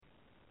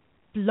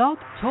Blog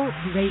Talk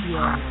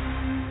Radio.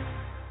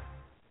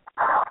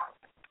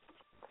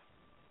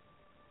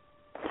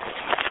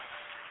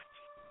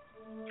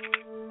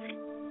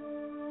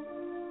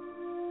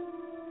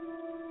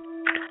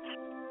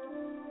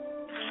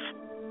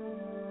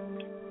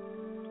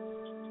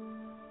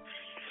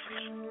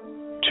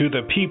 To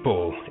the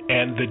people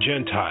and the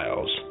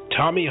Gentiles,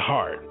 Tommy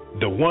Hart,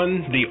 the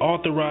one the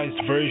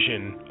authorized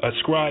version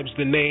ascribes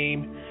the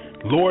name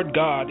Lord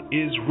God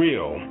is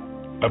Real,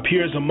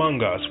 appears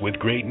among us with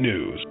great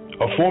news.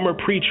 A former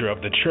preacher of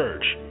the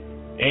church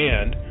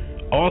and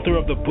author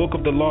of the book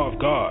of the law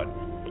of God,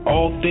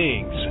 All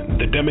Things,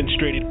 the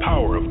demonstrated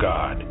power of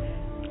God,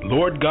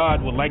 Lord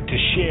God would like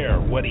to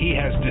share what he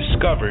has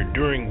discovered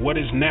during what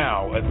is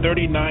now a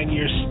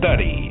 39-year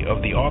study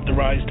of the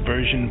authorized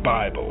version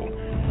Bible,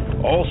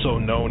 also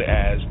known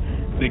as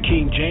the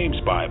King James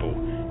Bible,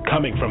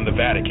 coming from the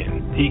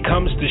Vatican. He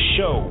comes to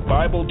show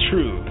Bible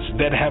truths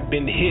that have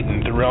been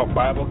hidden throughout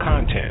Bible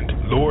content.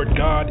 Lord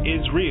God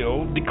is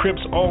Real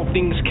decrypts all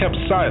things kept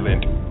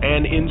silent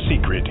and in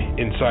secret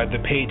inside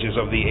the pages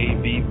of the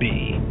AVB,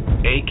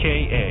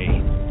 aka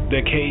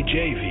the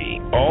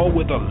KJV, all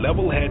with a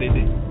level-headed,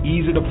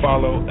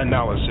 easy-to-follow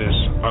analysis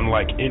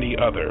unlike any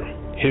other.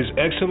 His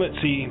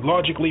Excellency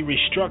logically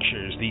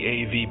restructures the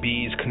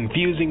AVB's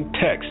confusing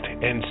text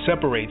and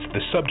separates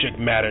the subject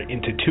matter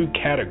into two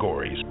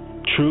categories,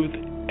 truth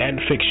and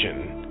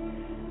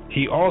fiction.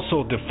 He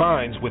also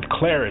defines with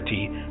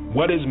clarity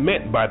what is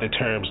meant by the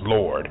terms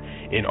Lord,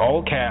 in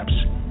all caps,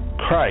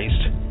 Christ,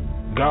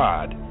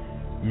 God,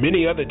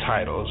 many other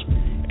titles,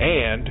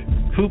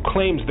 and who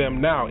claims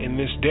them now in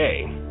this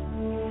day.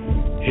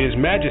 His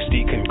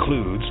Majesty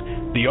concludes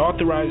the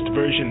Authorized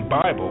Version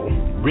Bible,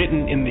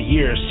 written in the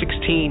year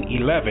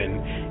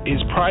 1611,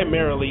 is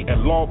primarily a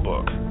law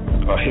book,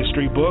 a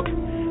history book,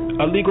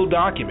 a legal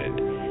document,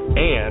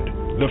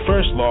 and the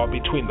first law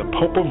between the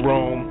Pope of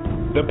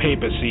Rome, the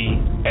papacy,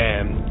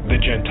 and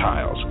the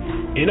Gentiles.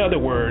 In other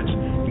words,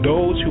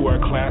 those who are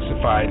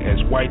classified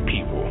as white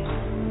people.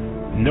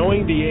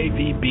 Knowing the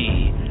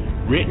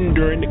AVB, written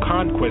during the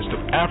conquest of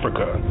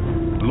Africa,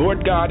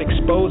 Lord God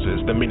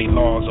exposes the many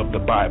laws of the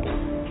Bible,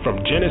 from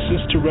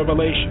Genesis to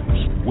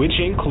Revelations, which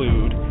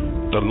include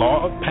the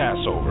law of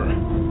Passover,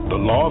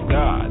 the law of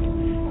God,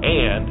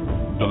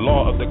 and the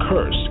law of the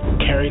curse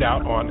carried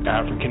out on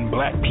African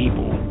black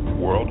people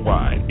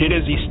worldwide. It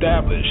is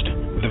established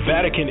the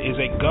Vatican is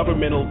a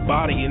governmental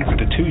body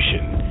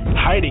institution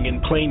hiding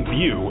in plain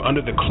view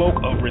under the cloak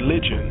of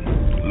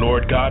religion.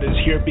 Lord God is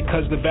here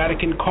because the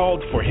Vatican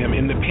called for him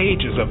in the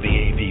pages of the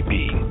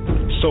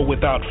AVB. So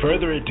without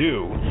further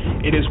ado,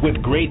 it is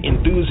with great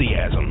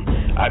enthusiasm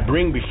I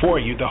bring before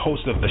you the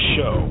host of the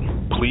show.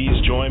 Please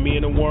join me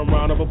in a warm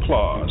round of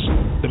applause,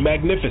 the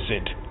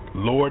magnificent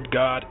Lord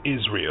God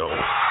Israel.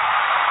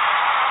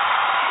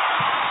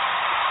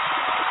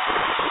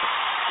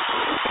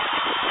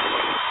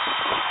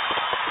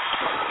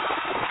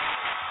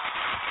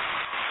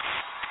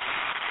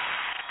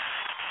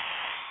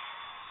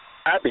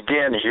 I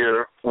begin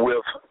here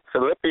with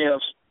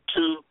Philippians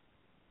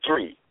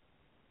 2:3,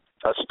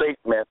 a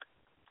statement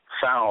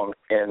found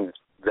in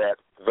that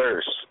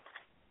verse.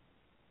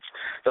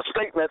 The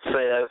statement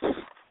says,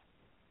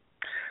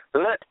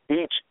 let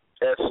each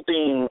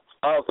esteem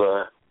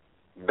other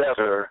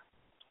better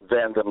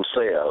than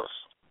themselves.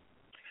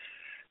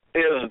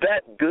 Is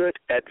that good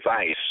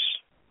advice?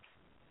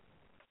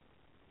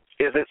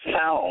 Is it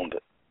sound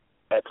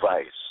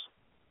advice?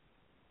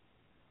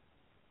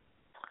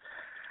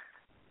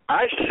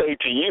 I say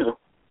to you,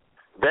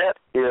 that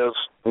is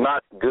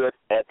not good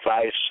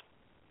advice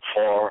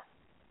for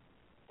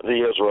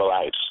the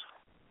Israelites.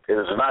 It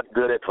is not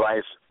good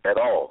advice at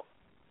all.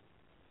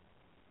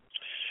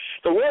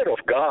 The Word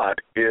of God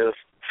is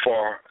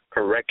for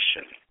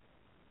correction.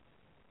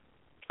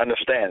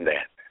 Understand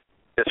that.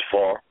 It's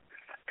for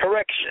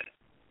correction.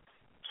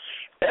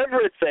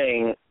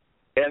 Everything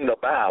in the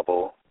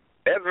Bible,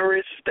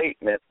 every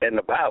statement in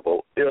the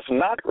Bible is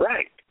not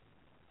right.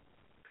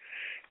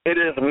 It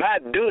is my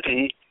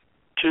duty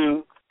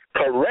to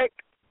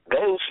correct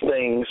those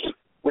things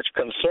which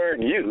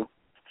concern you.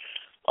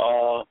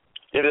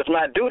 It is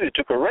my duty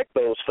to correct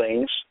those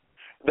things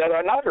that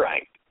are not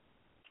right.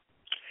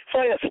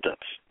 For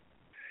instance,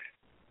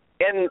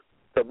 in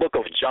the book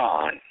of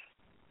John,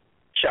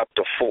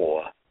 chapter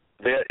 4,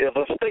 there is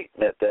a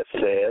statement that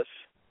says,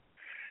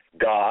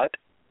 God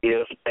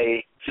is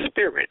a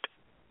spirit.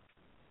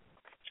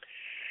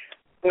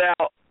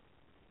 Now,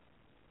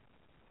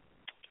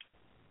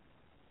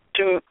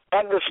 to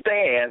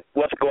understand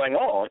what's going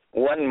on,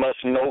 one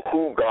must know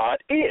who God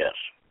is.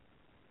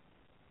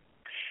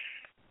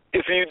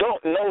 If you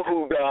don't know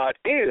who God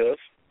is,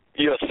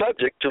 you're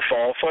subject to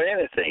fall for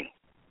anything,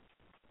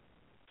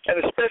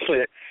 and especially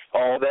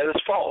all that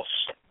is false.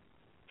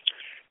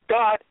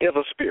 God is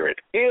a spirit.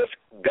 Is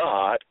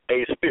God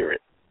a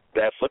spirit?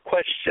 That's a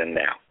question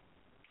now.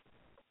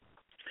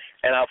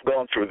 And I've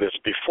gone through this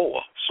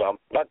before, so I'm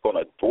not going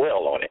to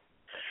dwell on it.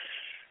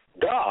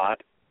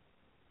 God,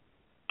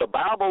 the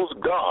Bible's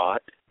God,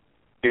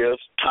 is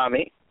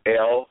Tommy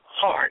L.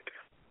 Hart.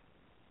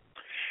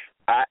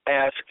 I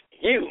ask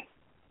you,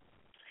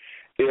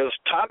 is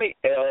Tommy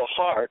L.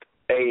 Hart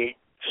a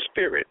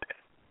spirit?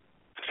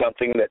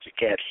 Something that you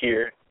can't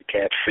hear, you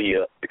can't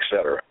feel,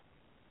 etc.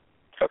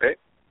 Okay?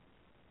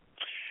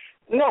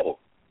 No.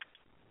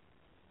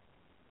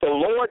 The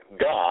Lord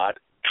God,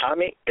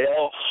 Tommy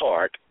L.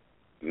 Hart,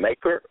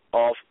 maker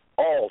of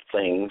all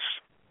things,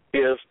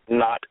 is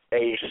not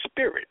a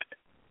spirit.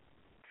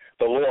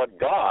 The Lord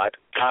God,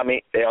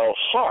 Tommy L.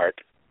 Hart,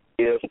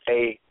 is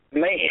a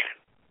man.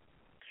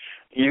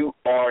 You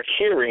are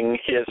hearing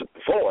his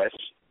voice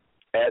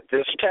at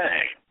this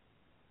time.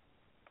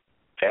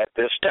 At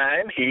this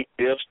time, he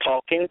is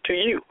talking to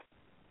you.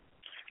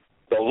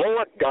 The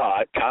Lord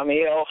God,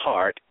 Tommy L.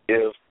 Hart,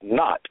 is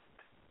not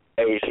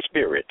a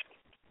spirit.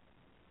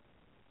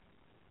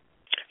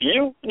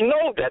 You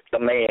know that the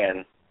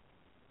man,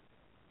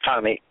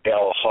 Tommy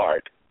L.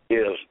 Hart,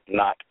 is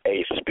not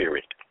a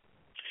spirit.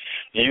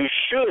 You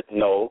should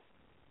know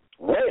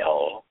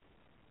well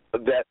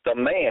that the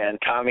man,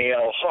 Tommy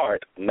L.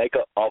 Hart,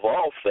 maker of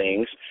all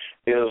things,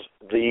 is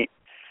the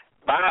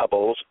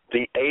Bible's,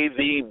 the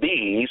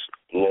AVB's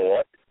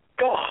Lord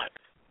God,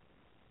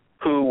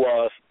 who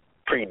was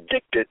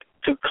predicted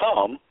to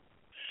come.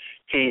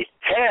 He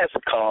has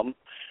come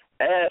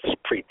as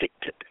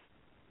predicted.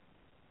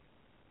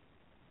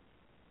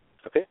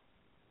 Okay?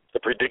 The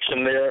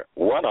prediction there,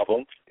 one of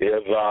them,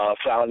 is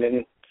found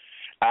in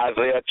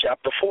Isaiah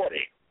chapter 40,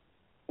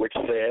 which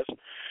says,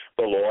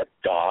 the Lord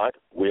God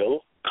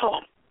will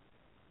come.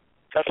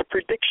 That's a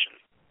prediction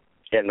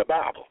in the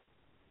Bible.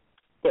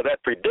 Well,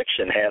 that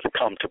prediction has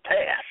come to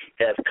pass.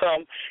 Has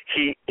come.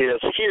 He is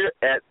here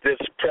at this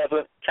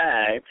present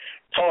time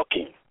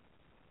talking.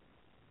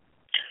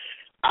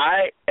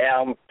 I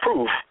am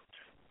proof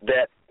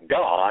that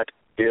God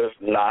is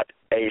not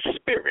a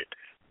spirit.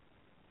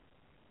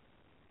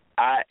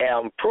 I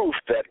am proof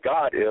that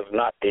God is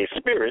not a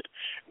spirit,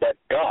 but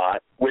God,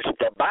 which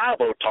the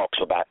Bible talks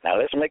about. Now,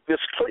 let's make this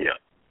clear.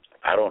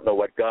 I don't know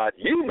what God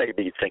you may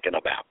be thinking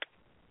about,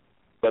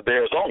 but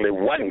there's only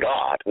one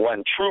God,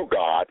 one true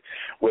God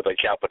with a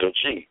capital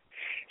G,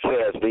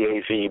 says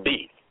the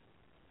AVB.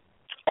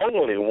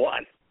 Only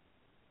one.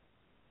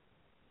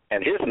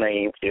 And his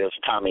name is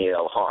Tommy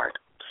L. Hart.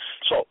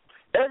 So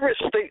every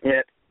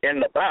statement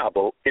in the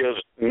Bible is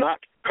not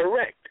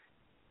correct.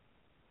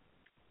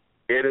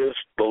 It is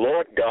the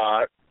Lord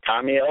God,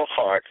 Tommy L.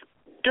 Hart's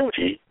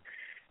duty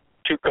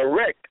to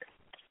correct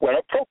when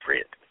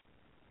appropriate.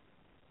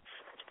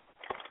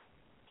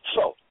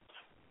 So,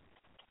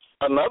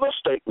 another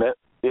statement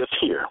is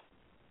here,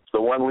 the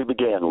one we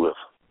began with.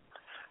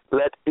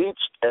 Let each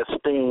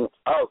esteem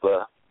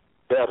other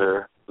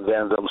better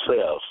than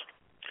themselves.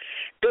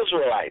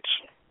 Israelites,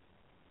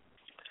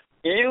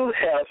 you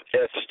have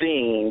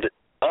esteemed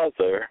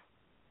other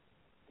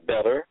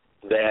better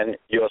than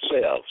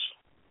yourselves.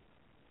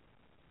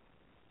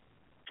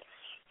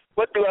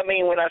 What do I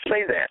mean when I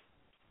say that?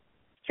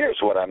 Here's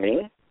what I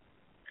mean.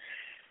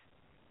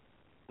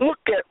 Look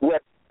at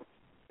what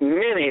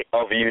many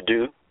of you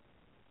do.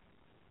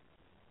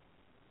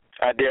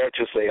 I dare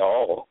to say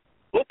all.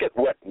 Look at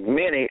what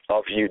many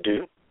of you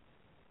do.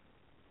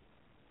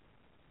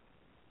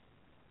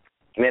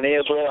 Many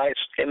Israelites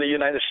in the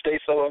United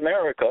States of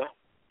America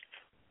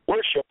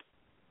worship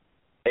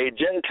a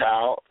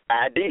Gentile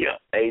idea,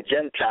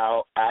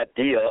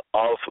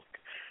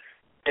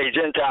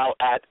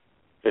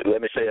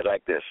 let me say it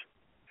like this.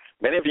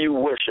 Many of you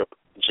worship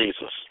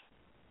Jesus,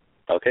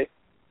 okay,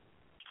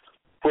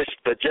 which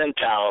the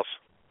Gentiles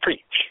preach.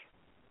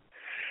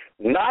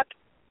 Not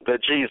the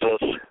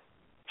Jesus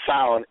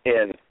found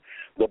in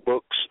the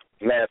books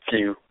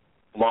Matthew,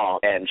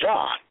 Mark, and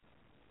John,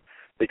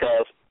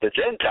 because the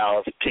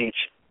Gentiles teach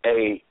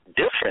a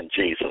different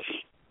Jesus.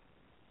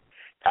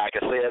 I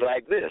can say it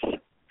like this.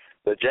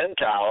 The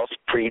Gentiles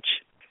preach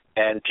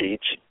and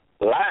teach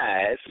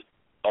lies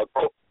of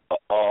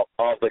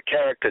the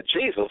character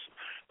Jesus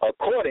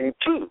according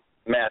to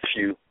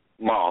Matthew,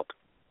 Mark,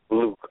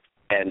 Luke,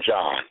 and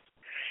John.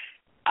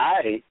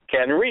 I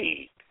can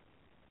read.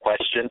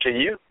 Question to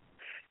you,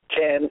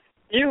 can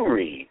you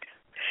read?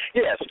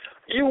 Yes,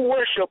 you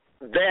worship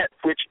that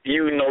which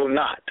you know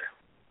not.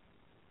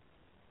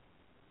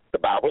 The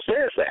Bible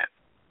says that.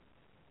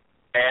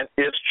 And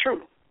it's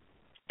true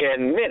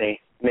in many,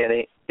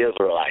 many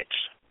Israelites.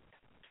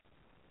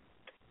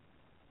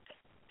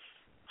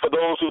 For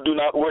those who do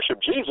not worship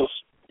Jesus,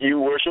 you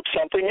worship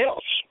something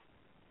else.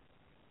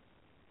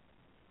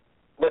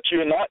 But you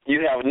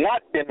have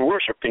not been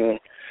worshiping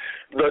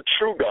the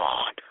true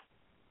God.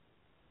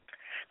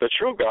 The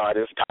true God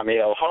is Tommy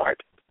L.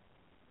 Hart,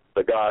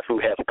 the God who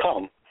has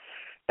come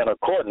in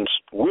accordance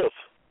with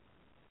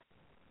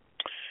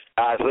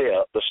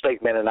Isaiah, the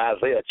statement in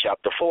Isaiah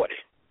chapter 40.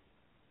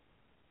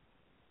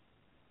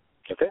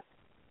 Okay?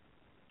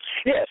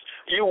 Yes,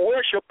 you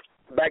worship,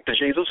 back to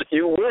Jesus,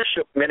 you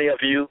worship, many of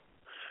you,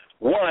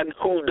 one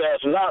who does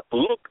not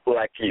look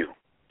like you.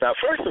 Now,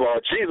 first of all,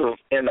 Jesus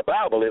in the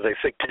Bible is a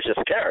fictitious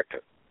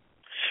character.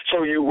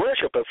 So you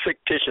worship a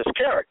fictitious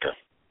character.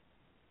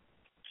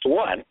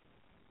 One,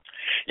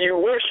 you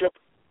worship,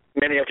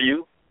 many of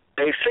you,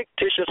 a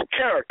fictitious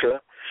character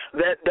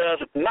that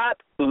does not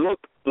look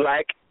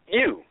like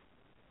you.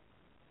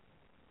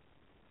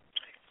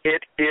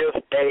 It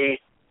is a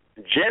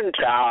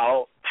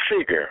Gentile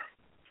figure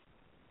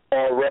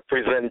or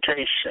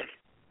representation.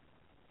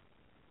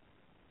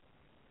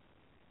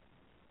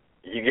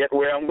 You get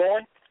where I'm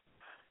going?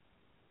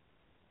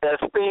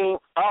 Esteem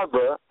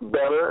other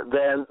better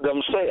than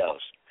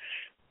themselves.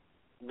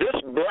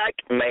 This black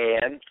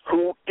man,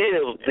 who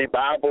is the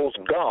Bible's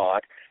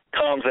God,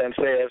 comes and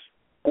says,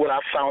 what I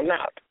found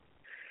out.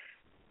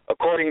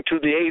 According to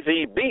the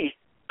AVB,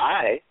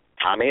 I,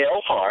 Tommy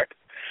L. Hart,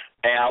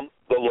 am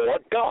the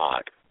Lord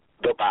God,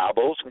 the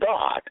Bible's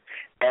God,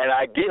 and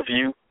I give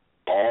you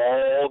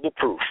all the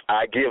proof.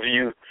 I give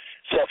you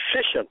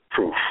sufficient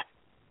proof.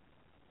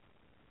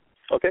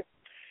 Okay?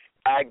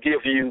 I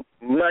give you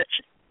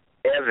much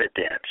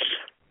evidence.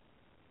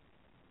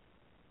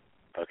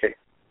 Okay?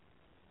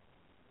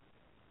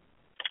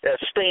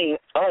 Esteem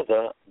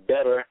other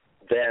better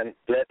than,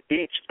 let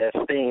each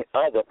esteem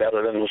other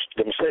better than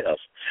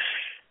themselves.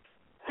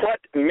 What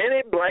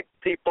many black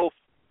people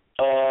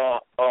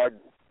are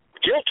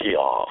guilty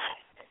of,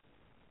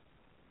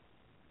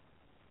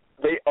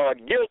 they are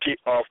guilty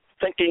of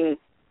thinking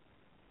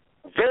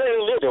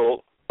very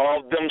little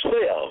of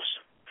themselves,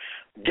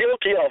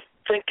 guilty of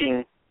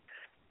thinking,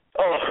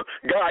 oh,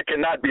 God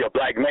cannot be a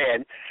black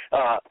man.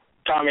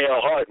 Tommy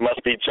L. Hart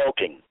must be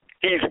joking.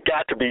 He's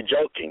got to be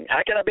joking.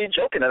 How can I be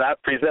joking and I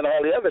present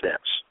all the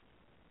evidence?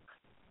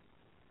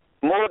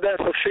 More than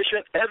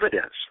sufficient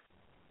evidence,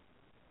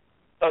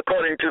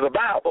 according to the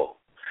Bible,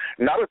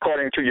 not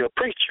according to your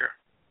preacher,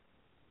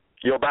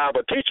 your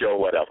Bible teacher or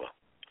whatever,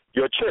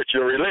 your church,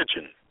 your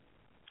religion,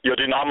 your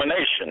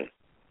denomination.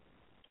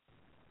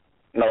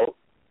 No,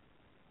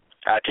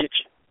 I teach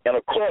in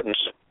accordance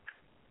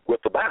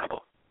with the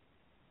Bible.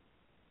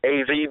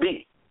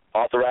 AVB,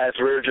 Authorized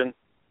Version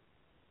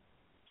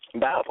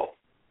Bible,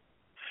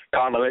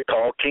 commonly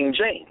called King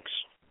James.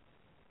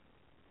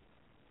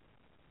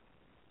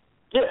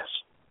 Yes.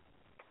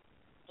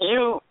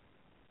 You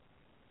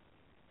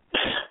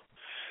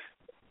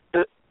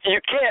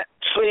can't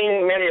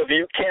seem, many of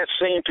you can't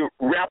seem to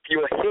wrap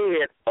your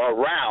head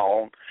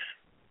around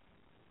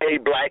a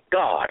black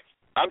God.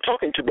 I'm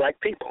talking to black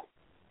people.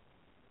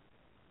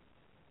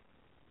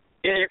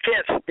 You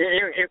can't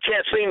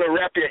seem to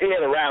wrap your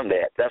head around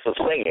that. That's a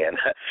saying,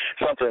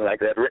 something like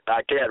that.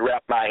 I can't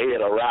wrap my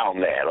head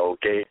around that,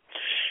 okay?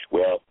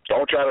 Well,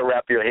 don't try to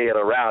wrap your head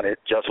around it.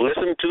 Just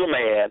listen to the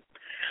man,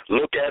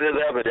 look at his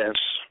evidence,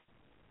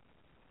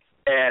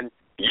 and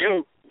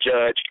you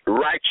judge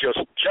righteous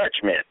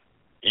judgment.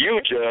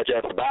 You judge,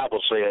 as the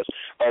Bible says,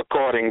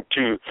 according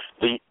to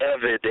the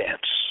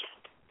evidence,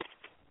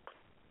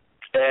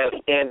 as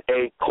in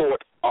a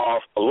court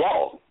of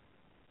law,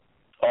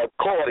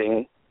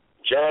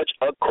 judge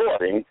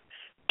according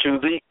to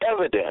the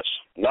evidence,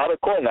 not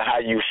according to how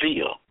you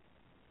feel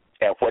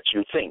and what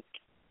you think,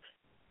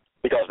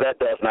 because that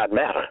does not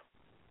matter.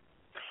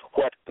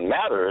 What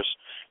matters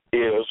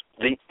is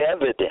the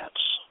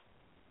evidence.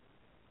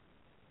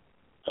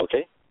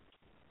 Okay?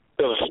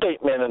 There's a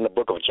statement in the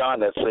book of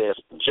John that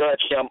says,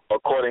 judge him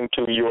according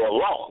to your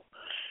law.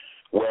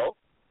 Well,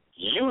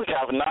 you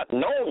have not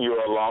known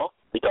your law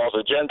because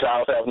the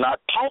Gentiles have not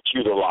taught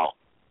you the law.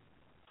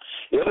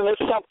 Isn't it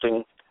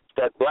something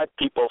that black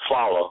people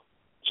follow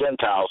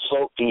Gentiles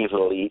so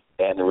easily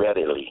and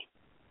readily?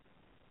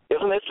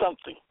 Isn't it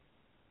something?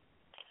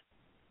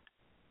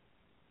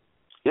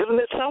 Isn't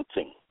it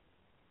something?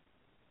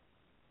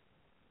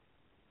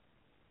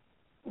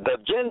 The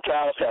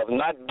Gentiles have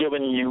not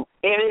given you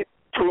any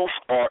proof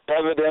or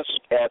evidence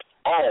at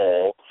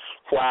all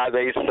why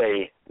they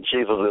say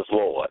Jesus is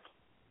Lord.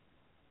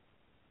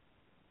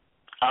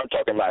 I'm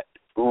talking about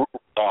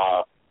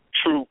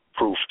true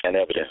proof and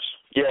evidence.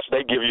 Yes, they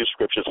give you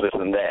scriptures, this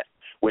and that,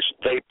 which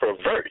they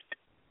pervert,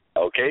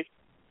 okay?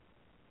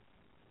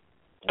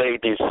 They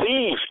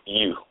deceive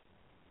you.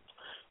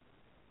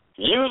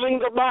 Using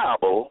the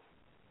Bible,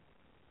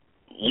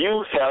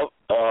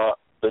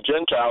 the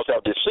Gentiles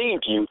have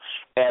deceived you,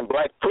 and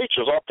black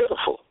preachers are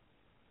pitiful.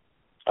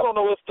 I don't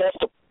know if that's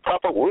the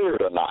proper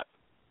word or not,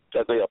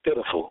 that they are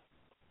pitiful.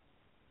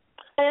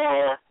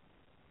 Or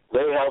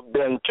they have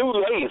been too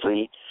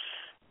lazy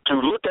to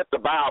look at the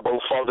Bible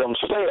for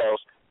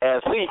themselves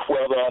and see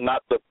whether or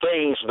not the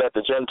things that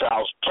the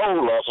Gentiles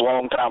told us a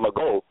long time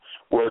ago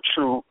were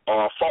true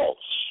or false.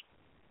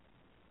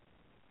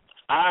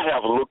 I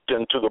have looked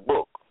into the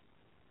book,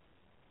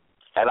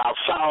 and I've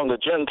found the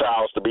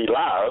Gentiles to be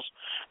liars,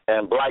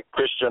 and black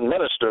Christian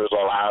ministers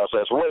are liars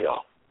as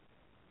well.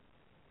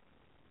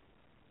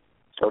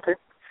 Okay?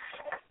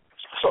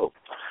 So,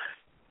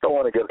 don't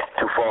want to get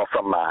too far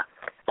from my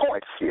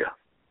points here.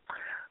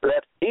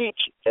 Let each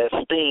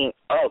esteem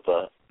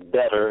other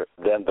better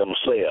than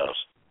themselves.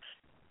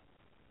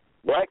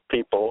 Black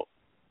people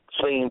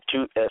seem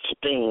to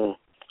esteem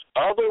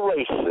other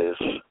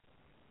races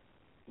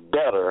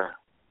better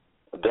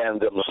than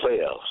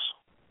themselves.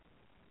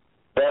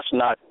 That's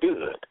not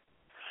good.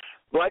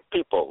 Black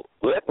people,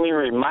 let me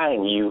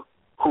remind you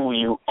who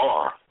you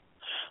are.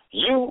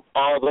 You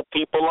are the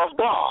people of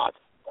God.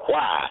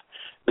 Why?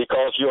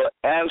 Because your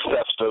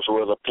ancestors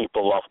were the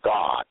people of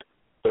God,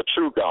 the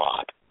true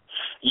God.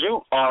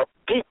 You are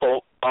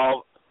people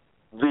of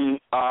the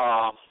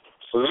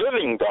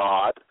living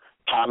God,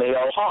 Tommy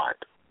L.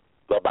 Hart.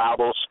 The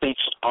Bible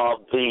speaks of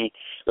the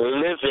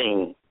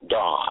living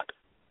God.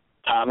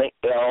 Tommy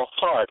L.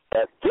 Hart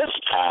at this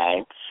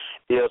time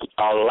is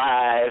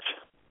alive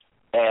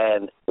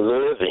and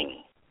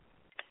living.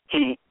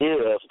 He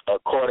is,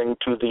 according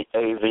to the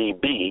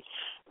AVB,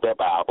 the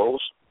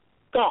Bible's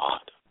God.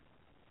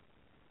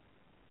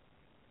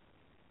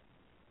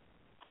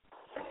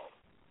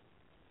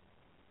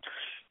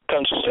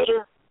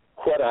 Consider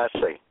what I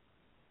say.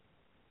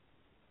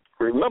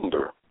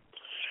 Remember,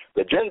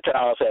 the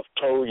Gentiles have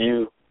told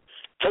you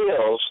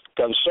tales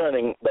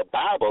concerning the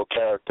Bible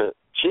character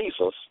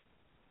Jesus,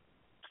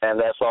 and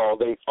that's all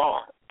they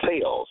are,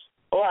 tales,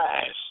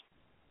 lies.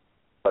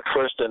 But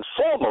first and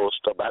foremost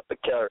about the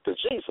character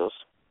Jesus,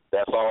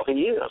 that's all he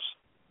is,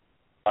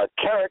 a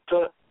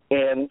character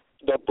in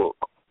the book,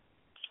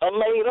 a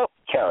made-up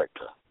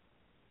character.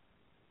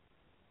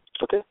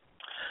 Okay?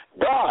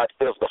 God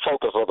is the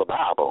focus of the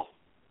Bible.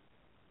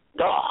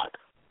 God.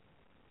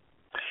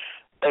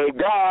 A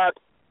God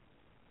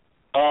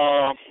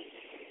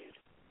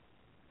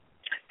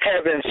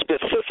having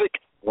specific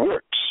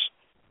works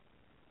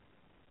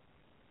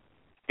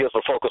is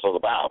the focus of the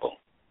Bible.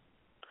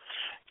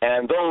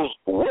 And those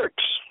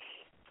works,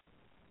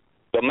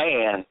 the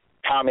man,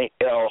 Tommy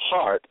L.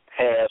 Hart,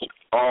 has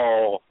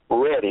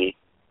already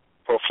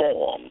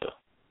performed.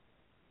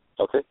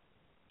 Okay?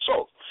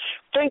 So,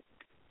 think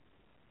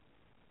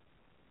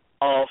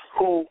of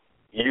who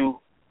you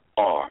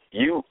are.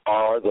 You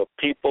are the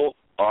people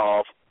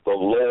of the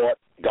Lord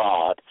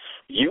God.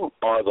 You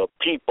are the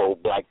people,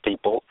 black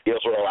people,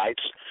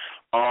 Israelites,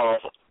 of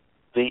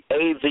the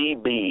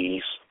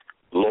AVB's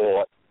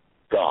Lord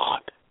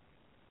God.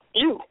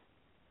 You.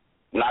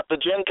 Not the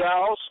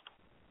Gentiles,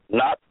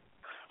 not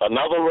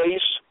another race,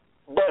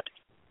 but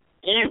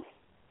you,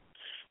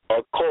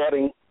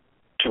 according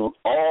to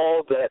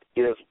all that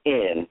is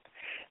in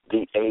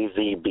the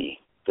AVB.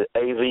 The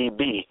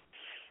AVB,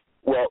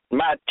 well,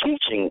 my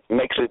teaching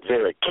makes it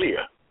very clear,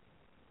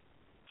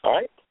 all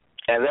right?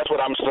 And that's what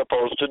I'm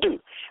supposed to do.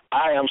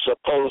 I am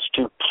supposed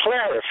to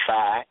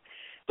clarify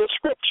the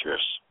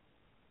Scriptures.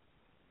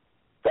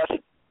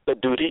 That's the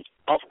duty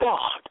of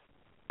God,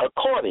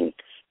 according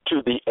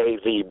to the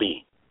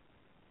AVB.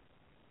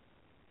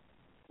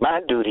 My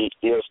duty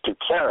is to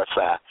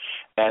clarify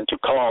and to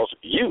cause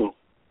you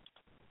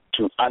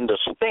to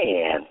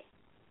understand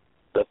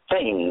the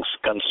things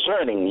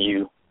concerning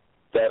you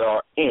that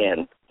are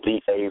in the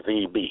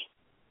AVB.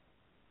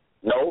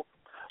 No,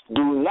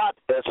 do not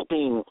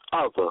esteem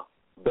other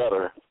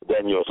better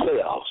than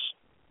yourselves.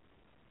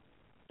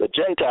 The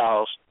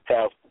Gentiles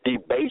have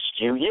debased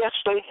you. Yes,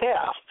 they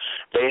have.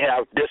 They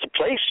have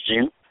displaced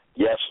you.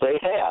 Yes, they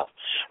have.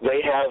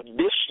 They have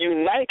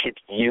disunited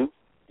you.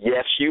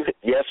 Yes,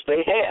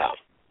 they have.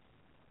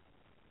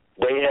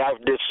 They have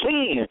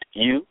deceived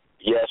you.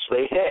 Yes,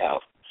 they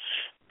have.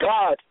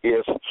 God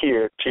is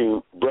here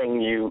to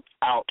bring you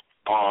out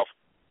of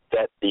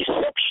that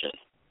deception,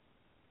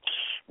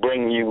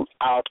 bring you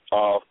out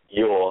of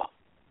your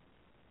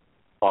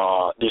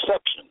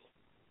deception.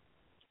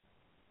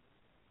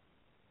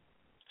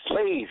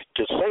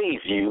 To save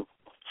you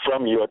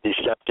from your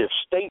deceptive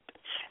state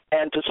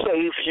and to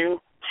save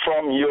you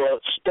from your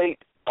state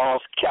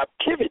of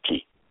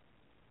captivity.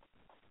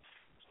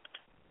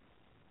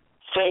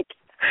 Think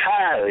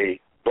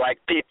highly, black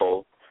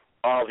people,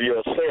 of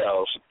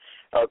yourselves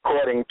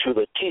according to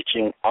the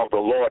teaching of the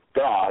Lord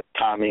God,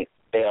 Tommy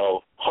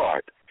L.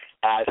 Hart.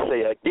 I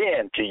say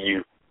again to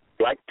you,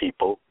 black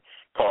people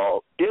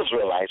called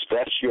Israelites,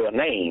 that's your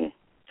name,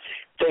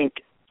 think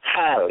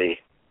highly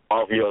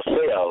of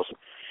yourselves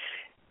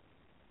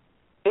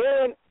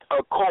in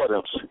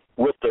accordance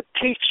with the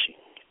teaching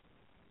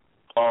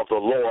of the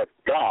Lord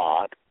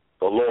God,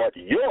 the Lord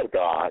your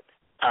God,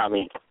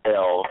 Tommy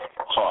L.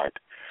 Hart.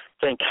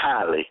 Think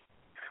highly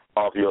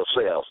of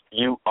yourselves.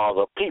 You are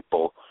the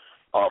people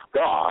of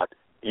God.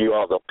 You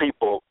are the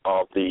people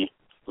of the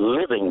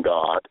living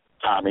God,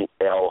 Tommy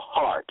L.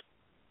 Hart.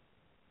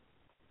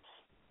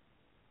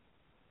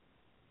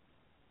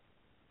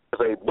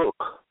 It's a book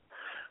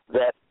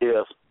that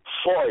is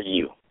for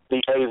you.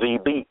 The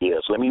AVB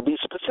is. Let me be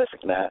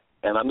specific now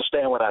and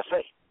understand what I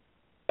say.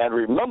 And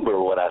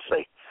remember what I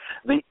say.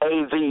 The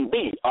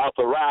AVB,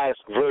 Authorized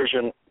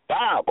Version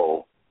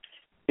Bible,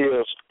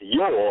 is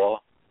your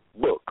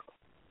book.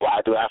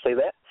 Why do I say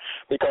that?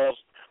 Because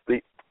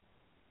the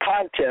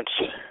contents,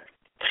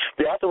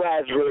 the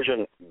Authorized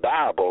Version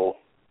Bible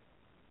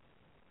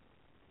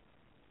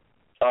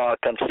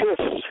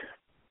consists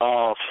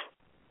of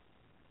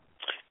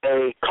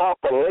a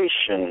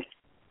compilation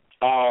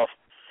of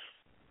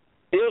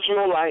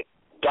Israelite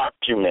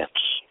documents.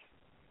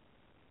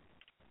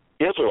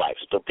 Israelites,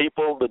 the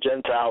people the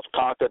Gentiles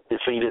conquered,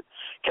 defeated,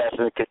 cast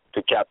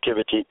into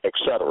captivity,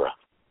 etc.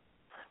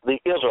 The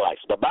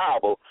Israelites. The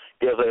Bible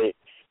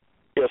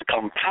is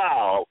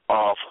compiled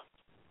of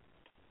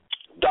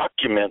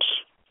documents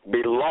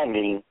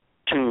belonging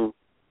to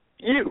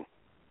you.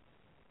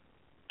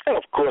 And,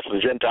 of course, the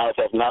Gentiles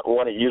have not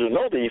wanted you to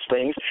know these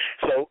things,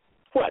 so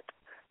what?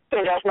 They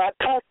have not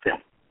taught them.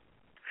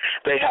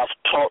 They have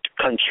taught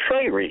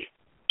contrary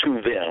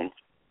to them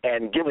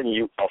and given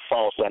you a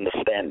false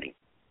understanding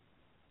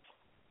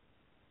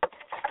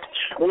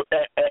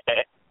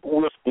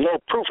with no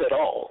proof at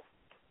all,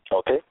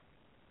 okay?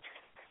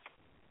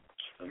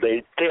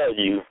 They tell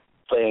you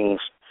things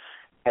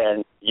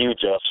and you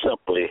just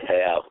simply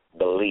have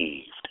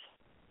believed.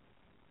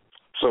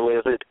 So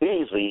is it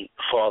easy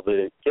for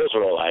the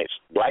Israelites,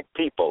 black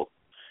people,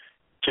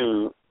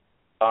 to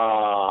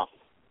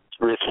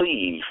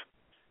receive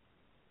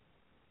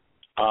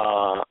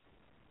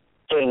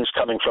things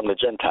coming from the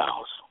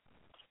Gentiles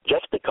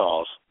just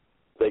because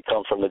they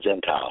come from the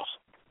Gentiles?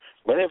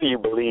 Many of you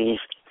believe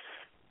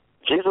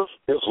Jesus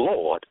is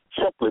Lord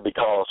simply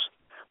because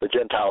the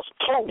Gentiles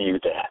told you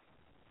that.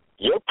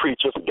 Your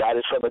preachers got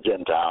it from the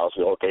Gentiles,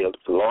 okay,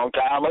 a long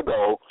time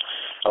ago,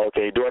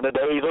 okay, during the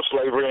days of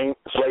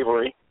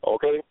slavery,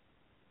 okay,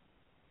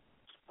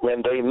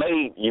 when they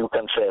made you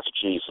confess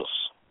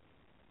Jesus.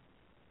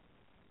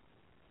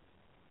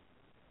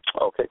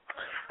 Okay.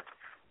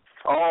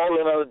 All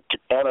in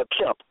an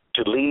attempt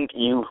to lead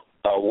you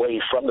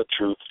away from the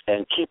truth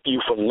and keep you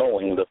from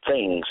knowing the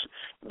things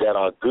that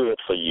are good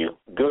for you,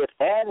 good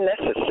and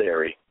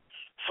necessary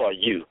for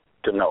you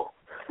to know.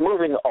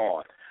 Moving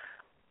on.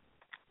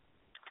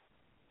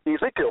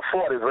 Ezekiel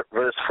 40,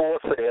 verse 4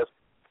 says,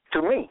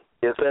 to me,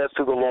 it says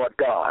to the Lord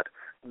God,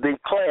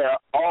 declare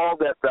all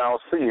that thou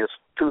seest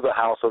to the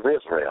house of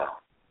Israel.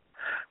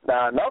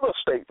 Now, another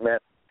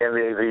statement in the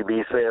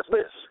AVB says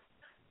this,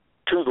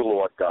 to the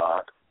Lord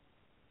God,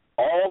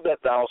 all that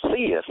thou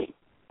seest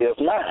is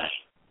mine.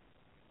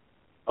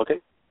 Okay?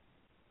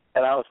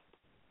 And I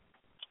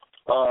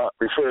was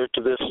referred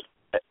to this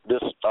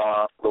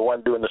the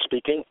one doing the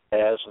speaking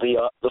as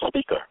the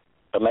speaker,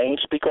 the main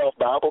speaker of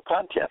Bible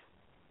content.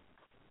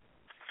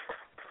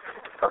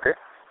 Okay?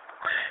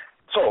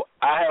 So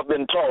I have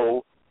been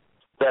told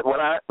that when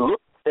I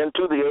look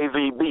into the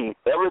AVB,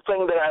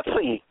 everything that I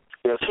see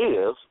is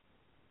his,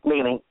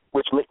 meaning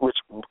which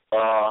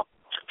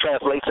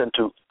translates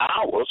into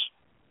ours,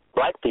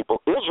 black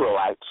people,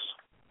 Israelites.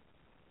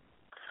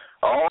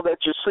 All that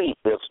you see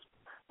is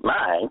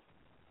mine.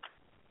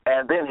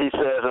 And then he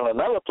says in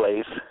another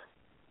place,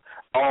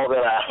 all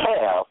that I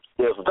have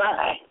is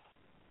thine.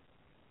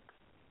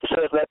 He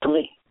says that to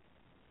me,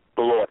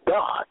 the Lord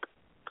God.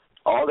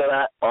 All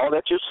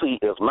that you see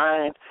is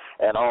mine,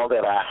 and all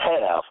that I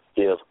have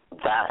is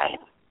thine,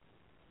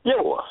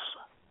 yours,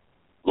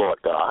 Lord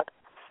God.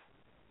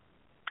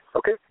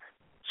 Okay?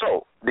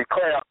 So,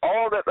 declare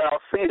all that thou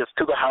seest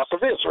to the house of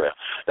Israel.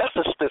 That's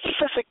a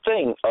specific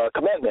thing,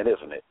 commandment,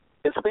 isn't it?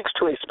 It speaks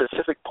to a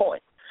specific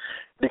point.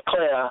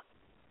 Declare,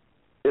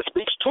 it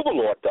speaks to the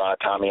Lord God,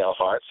 Tommy L.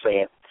 Hart,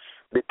 saying,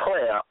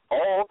 declare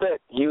all that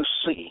you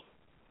see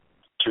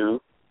to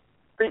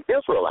the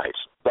Israelites,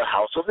 the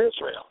house of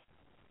Israel.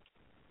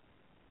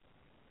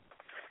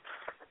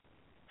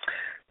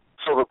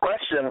 So the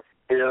question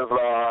is,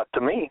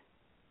 to me,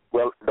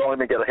 well, don't let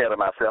me get ahead of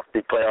myself.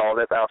 Declare all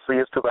that thou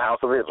seest to the house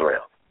of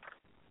Israel.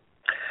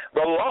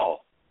 The law,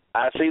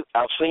 I've seen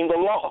the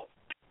law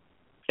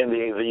in the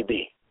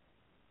AVB,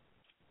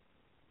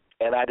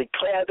 and I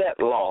declare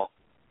that law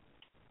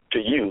to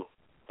you,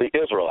 the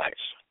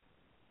Israelites.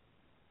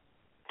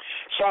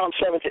 Psalm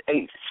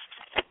 78.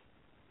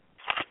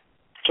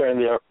 Turn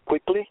there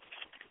quickly.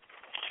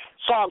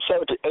 Psalm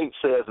 78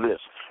 says this,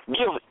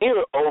 give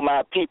ear, O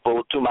my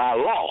people, to my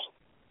law.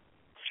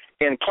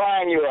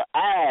 Incline your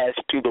eyes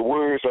to the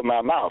words of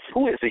my mouth.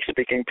 Who is he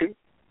speaking to?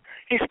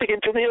 He's speaking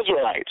to the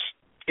Israelites.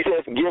 He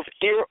says, give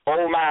ear,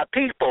 O my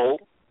people,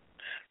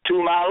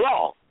 to my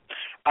law.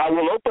 I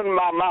will open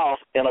my mouth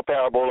in a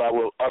parable, I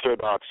will utter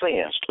dark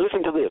sins.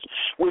 Listen to this,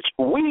 which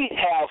we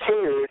have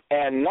heard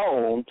and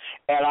known,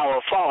 and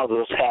our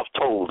fathers have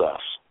told us.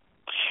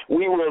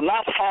 We will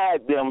not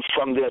hide them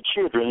from their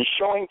children,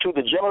 showing to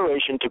the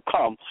generation to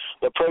come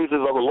the praises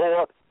of the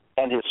Lord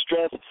and his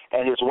strength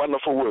and his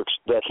wonderful works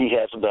that he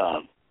has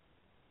done.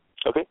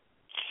 Okay?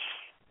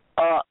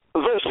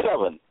 Verse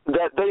 7,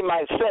 that they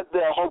might set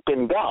their hope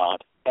in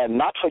God and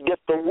not forget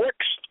the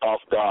works of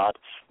God,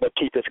 but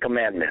keep his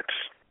commandments.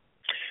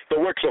 The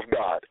works of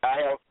God.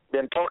 I have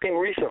been talking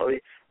recently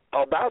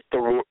about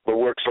the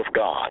works of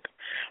God.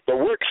 The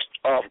works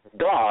of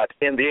God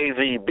in the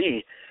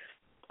AVB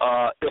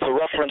is a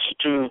reference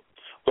to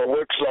the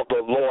works of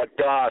the Lord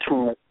God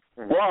who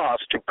was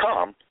to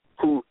come,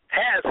 who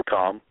has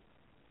come.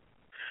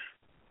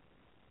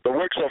 The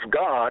works of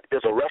God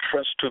is a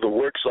reference to the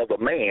works of the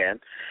man,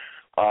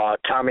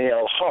 Tommy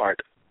L.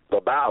 Hart,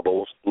 the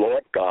Bible's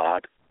Lord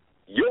God,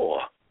 your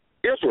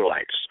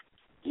Israelites,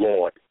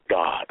 Lord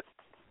God.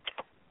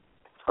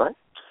 Right?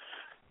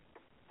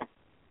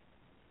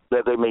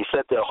 That they may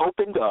set their hope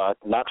in God,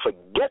 not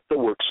forget the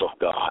works of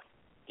God.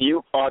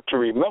 You are to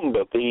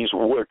remember these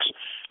works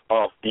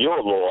of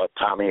your Lord,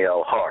 Tommy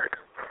L. Hart.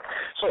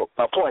 So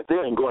my point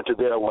there in going to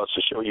there was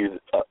to show you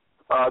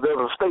there's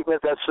a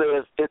statement that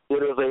says it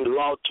is a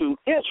law to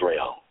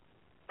Israel.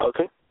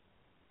 Okay?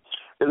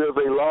 It is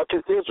a law to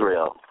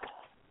Israel.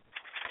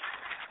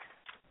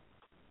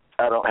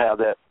 I don't have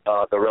that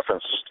the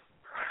reference.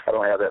 I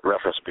don't have that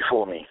reference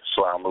before me,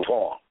 so I'll move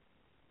on.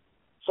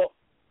 So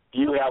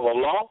you have a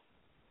law,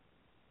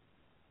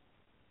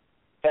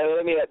 and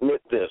let me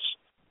admit this: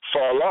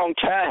 for a long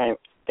time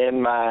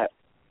in my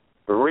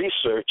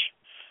research,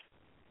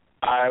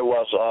 I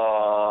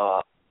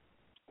was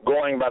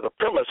going by the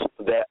premise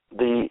that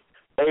the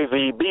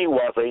AVB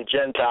was a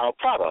Gentile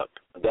product.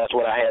 That's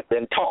what I had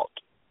been taught.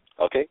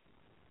 Okay?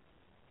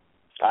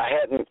 I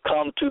hadn't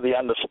come to the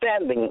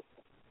understanding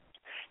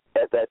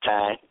at that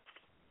time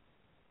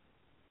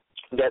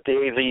that the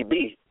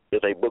AVB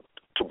is a book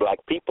to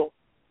black people.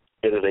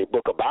 It is a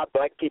book about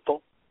black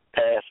people,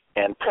 past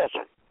and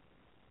present,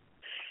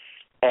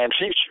 and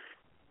future.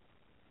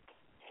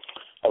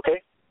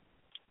 Okay?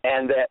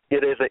 And that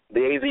it is the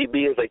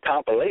AVB is a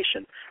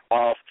compilation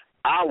of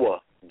our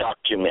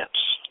documents.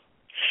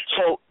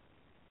 So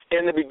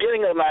in the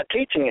beginning of my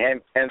teaching,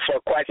 and for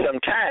quite some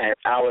time,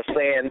 I was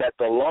saying that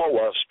the law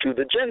was to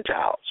the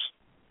Gentiles.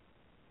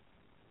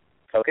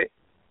 Okay?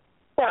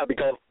 Why?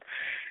 Because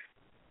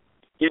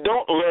you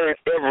don't learn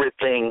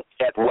everything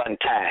at one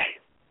time.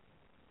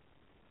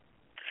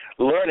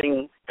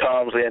 Learning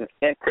comes in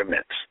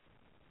increments.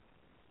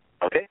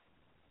 Okay?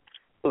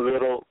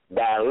 Little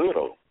by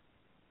little.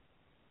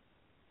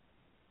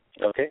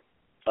 Okay?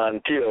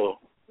 Until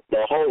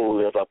the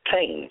whole is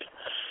obtained.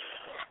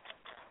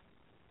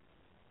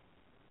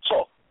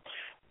 So,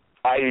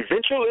 I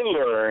eventually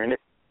learned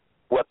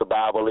what the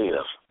Bible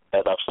is,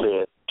 as I've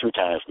said 2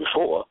 times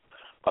before,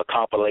 a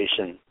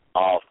compilation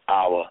of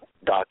our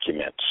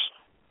documents.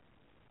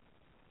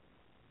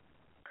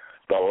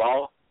 The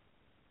law,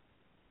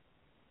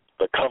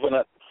 the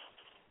covenant,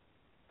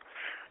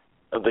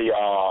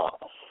 the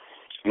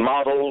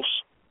models,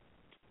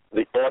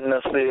 the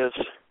ordinances,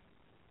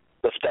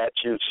 the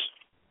statutes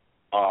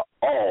are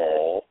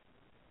all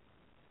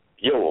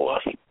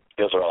yours,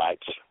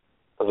 Israelites.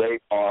 They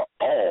are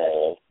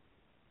all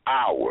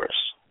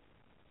ours.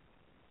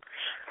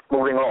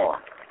 Moving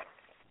on.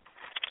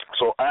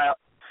 So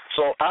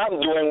I'm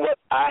doing what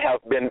I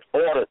have been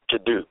ordered to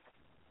do.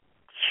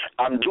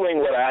 I'm doing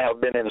what I have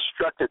been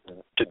instructed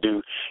to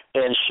do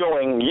in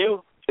showing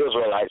you,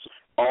 Israelites,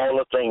 all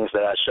the things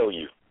that I show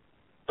you.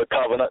 The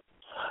covenant,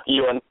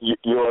 your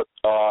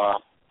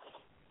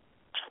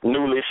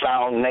newly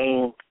found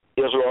name,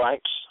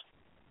 Israelites,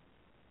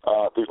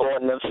 the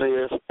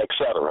ordinances,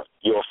 etc.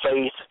 Your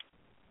faith.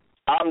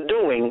 I'm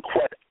doing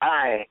what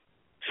I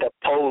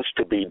supposed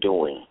to be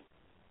doing.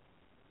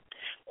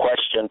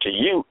 Question to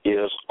you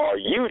is, are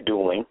you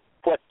doing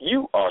what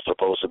you are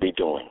supposed to be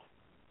doing?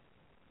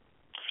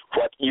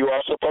 What you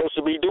are supposed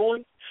to be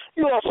doing?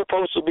 You are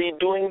supposed to be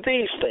doing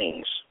these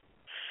things.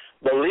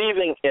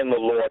 Believing in the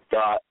Lord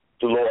God,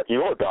 the Lord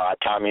your God,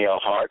 Tommy L.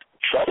 Hart,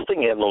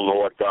 trusting in the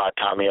Lord God,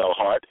 Tommy L.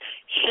 Hart,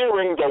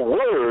 hearing the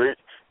word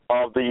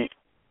of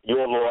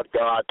your Lord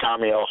God,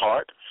 Tommy L.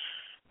 Hart,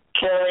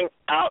 carrying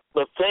out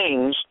the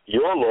things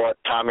your Lord,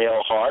 Tommy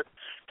L. Hart,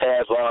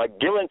 has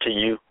given to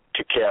you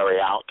to carry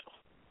out.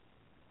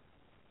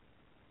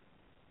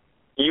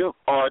 You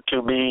are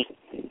to be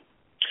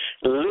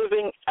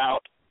living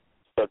out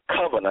the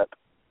covenant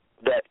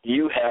that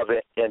you have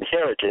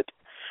inherited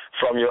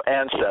from your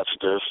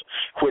ancestors,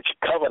 which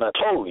covenant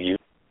told you.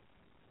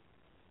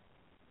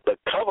 The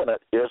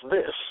covenant is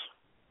this.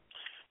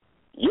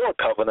 Your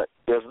covenant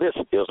is this,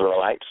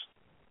 Israelites.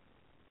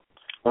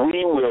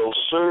 We will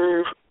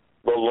serve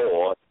the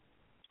Lord,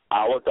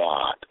 our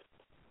God,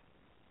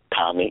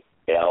 Tommy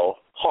L.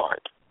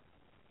 Hart.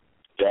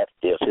 That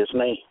is his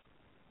name.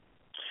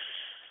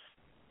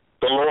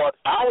 The Lord,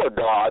 our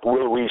God,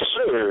 will we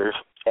serve,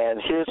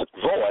 and his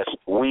voice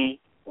we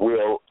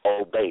will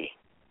obey.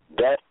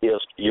 That is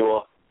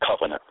your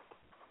covenant.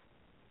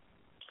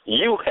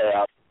 You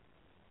have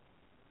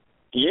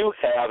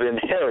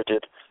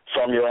inherited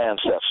from your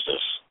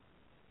ancestors.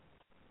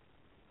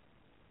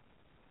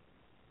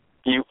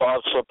 You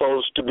are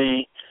supposed to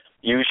be,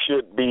 you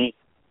should be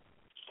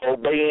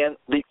obeying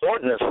the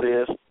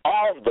ordinances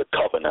of the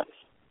covenant.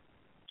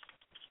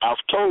 I've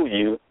told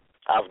you,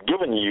 I've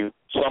given you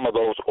some of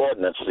those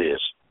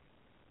ordinances.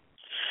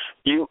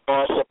 You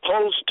are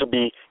supposed to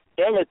be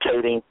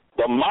imitating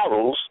the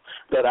models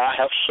that I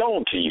have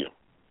shown to you.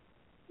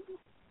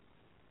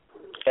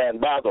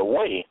 And by the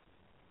way,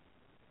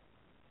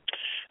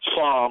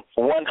 Psalm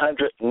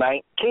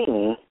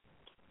 119,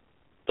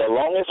 the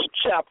longest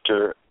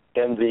chapter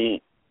in the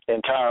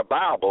entire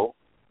Bible,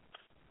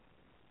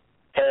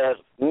 has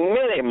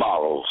many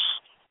models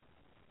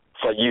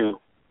for you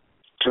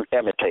to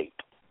imitate.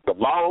 The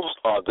models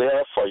are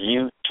there for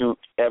you to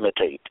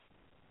imitate.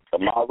 The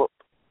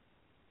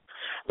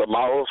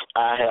models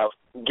I have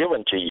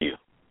given to you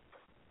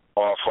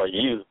are for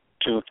you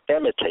to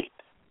imitate.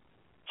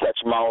 Such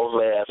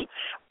models as,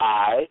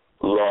 I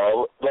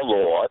love the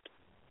Lord,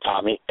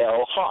 Tommy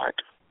L. Hart.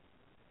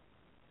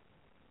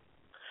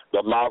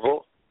 The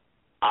model,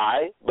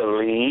 I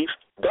believe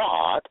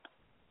God,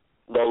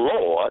 the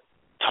Lord,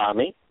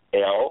 Tommy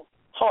L.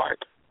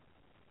 Hart.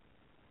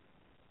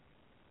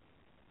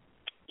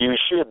 You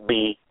should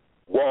be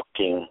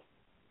walking,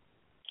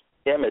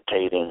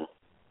 imitating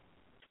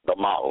the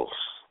models.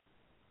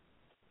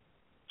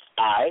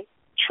 I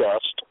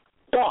trust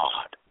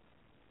God,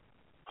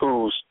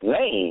 whose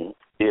name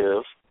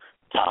is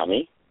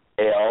Tommy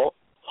L.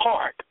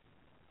 Hart.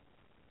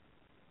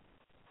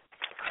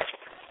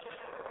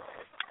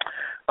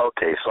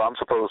 Okay, so I'm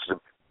supposed to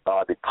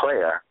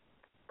declare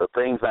the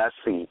things I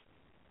see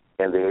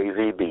in the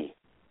AVB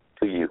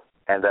to you,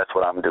 and that's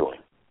what I'm doing.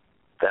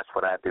 That's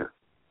what I do.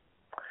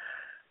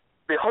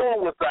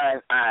 Behold with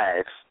thine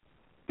eyes,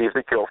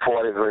 Ezekiel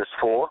 40, verse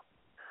 4,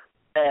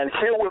 and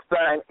hear with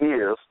thine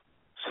ears,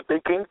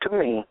 speaking to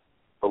me,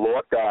 the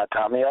Lord God,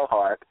 Tommy L.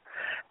 Hart,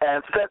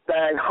 and set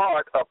thine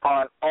heart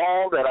upon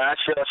all that I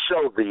shall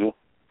show thee,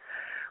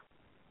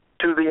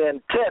 to the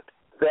intent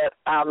that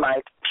I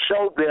might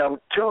show them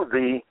to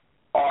thee,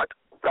 art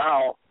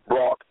thou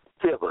brought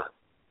hither.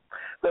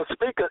 The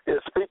speaker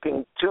is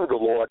speaking to the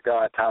Lord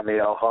God, Tommy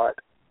L. Hart,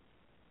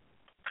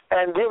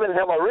 and giving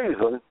him a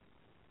reason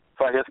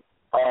for his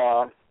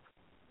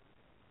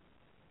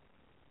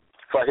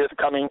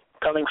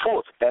coming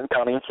forth and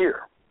coming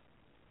here.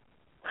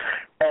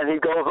 And he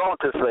goes on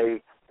to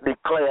say,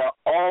 declare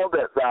all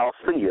that thou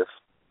seest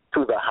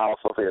to the house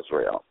of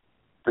Israel,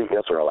 the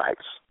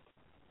Israelites,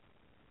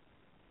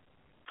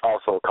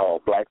 also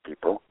called black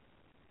people.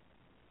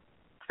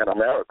 In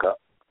America,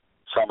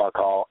 some are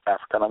called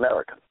African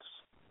Americans.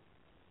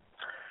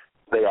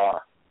 They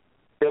are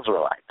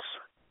Israelites,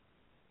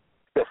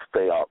 if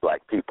they are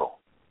black people,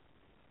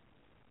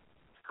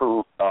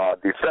 who are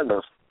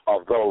descendants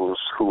of those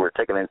who were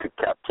taken into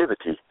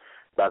captivity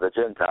by the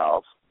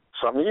Gentiles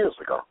some years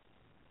ago.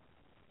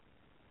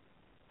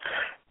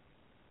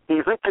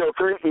 Ezekiel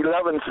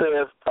 3:11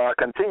 says,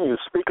 continues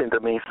speaking to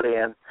me,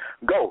 saying,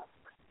 go,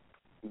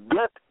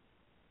 get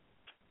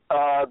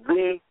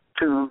thee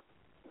to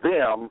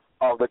them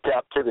of the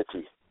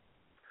captivity.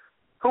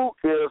 Who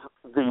is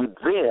the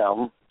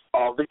them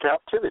of the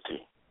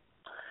captivity?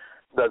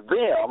 The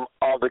them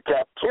of the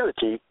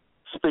captivity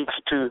speaks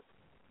to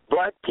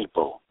black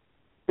people,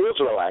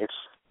 Israelites,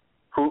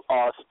 who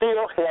are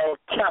still held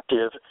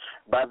captive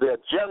by their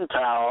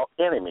Gentile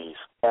enemies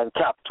and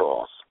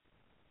captors.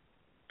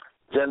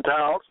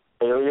 Gentiles,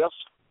 alias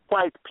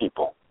white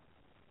people.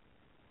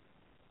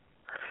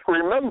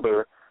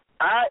 Remember,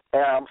 I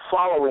am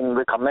following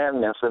the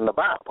commandments in the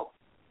Bible.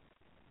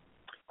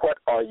 What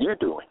are you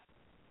doing?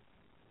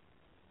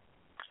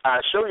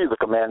 I show you the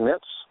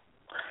commandments,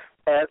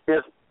 and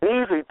it's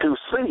easy to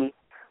see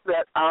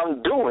that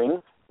I'm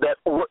doing that.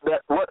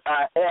 What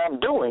I am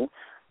doing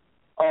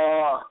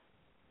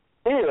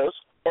is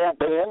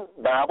obeying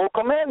Bible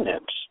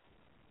commandments.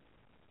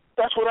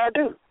 That's what I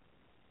do.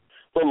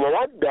 The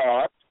Lord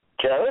God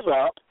carries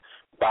out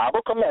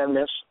Bible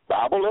commandments,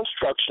 Bible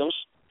instructions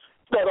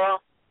that are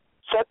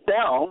set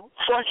down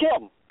for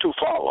him to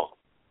follow.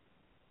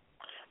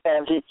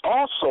 And he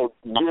also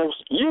gives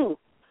you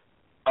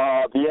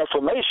the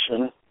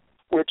information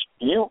which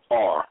you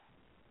are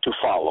to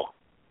follow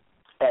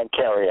and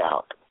carry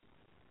out.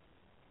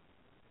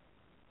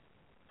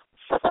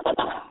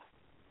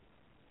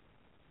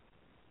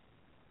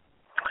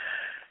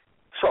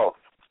 So,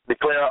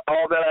 declare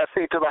all that I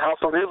see to the house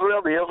of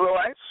Israel, the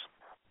Israelites.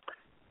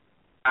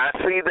 I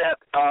see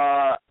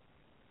that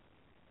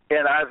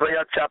in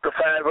Isaiah chapter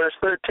 5, verse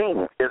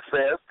 13, it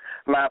says,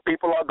 my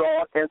people are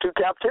gone into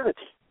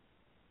captivity.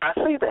 I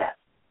see that.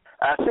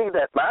 I see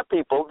that my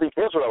people, the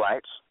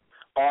Israelites,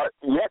 are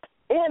yet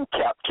in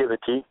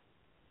captivity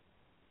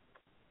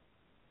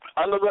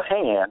under the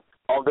hand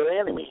of their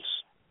enemies.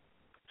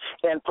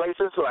 In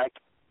places like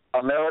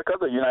America,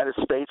 the United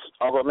States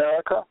of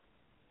America,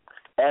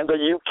 and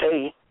the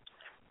UK,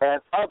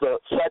 and other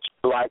such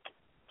like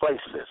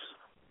places,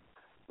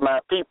 my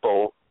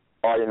people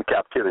are in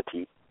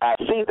captivity. I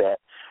see that,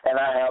 and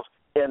I have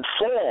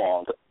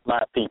informed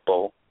my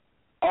people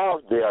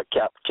of their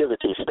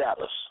captivity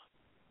status.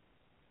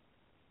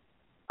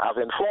 I've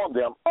informed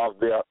them of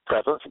their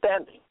present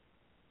standing,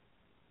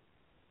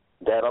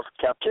 that of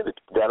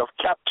captivity, that of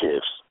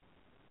captives.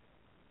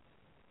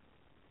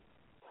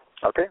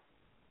 Okay?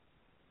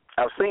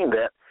 I've seen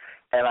that,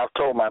 and I've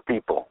told my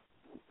people.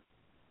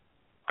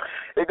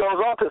 It goes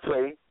on to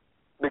say,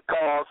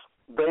 because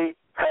they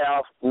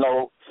have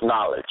no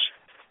knowledge.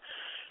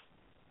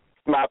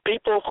 My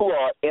people who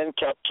are in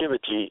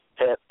captivity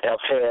have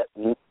had,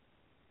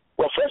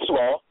 well, first of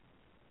all,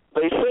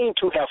 they seem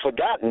to have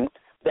forgotten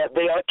that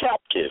they are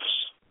captives.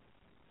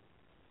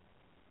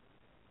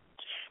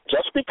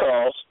 Just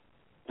because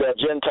their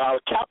Gentile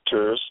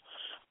captors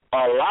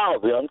allow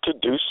them to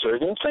do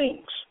certain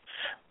things.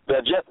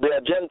 Their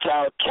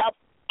Gentile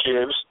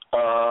captives,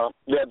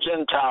 their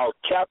Gentile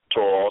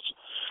captors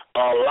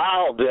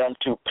allow them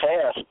to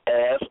pass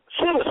as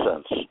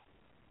citizens.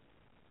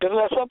 Isn't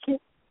that something?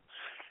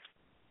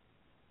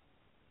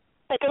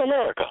 Like in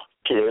America,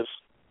 kids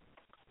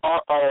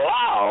are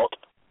allowed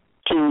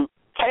to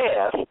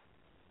pass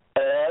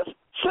as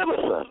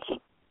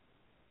citizens.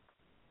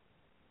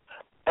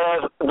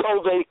 as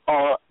though they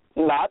are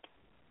not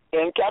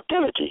in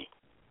captivity.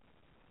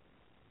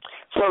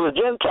 So the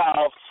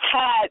Gentiles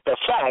hide the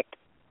fact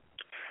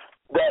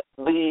that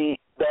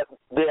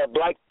their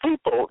black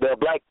people, their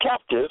black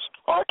captives,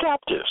 are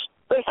captives.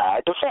 They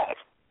hide the fact.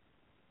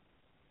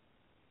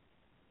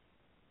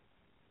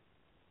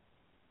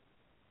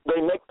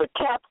 They make the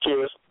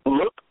captives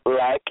look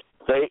like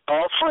they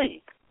are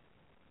free.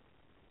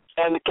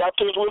 And the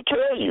captives will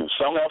tell you.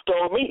 Some have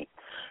told me,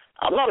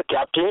 I'm not a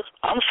captive,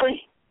 I'm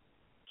free.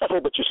 I say,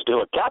 but you're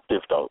still a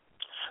captive, though.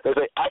 They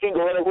say, I can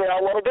go anywhere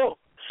I want to go.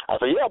 I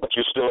say, yeah, but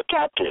you're still a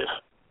captive.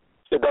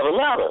 It doesn't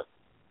matter.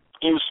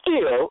 You're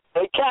still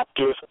a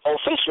captive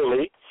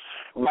officially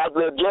by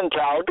the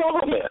Gentile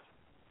government.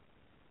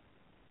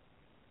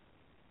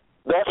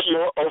 That's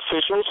your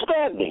official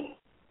standing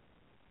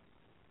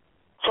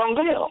from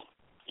them,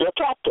 your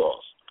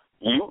captors.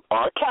 You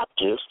are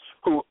captives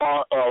who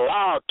are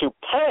allowed to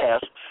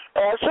pass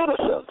as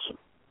citizens.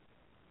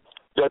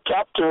 The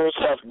captors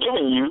have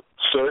given you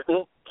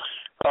certain,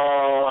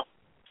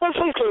 let's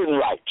say certain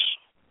rights,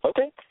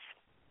 okay?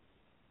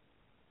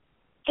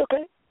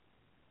 Okay?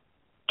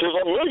 There's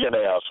a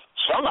millionaires.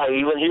 Some I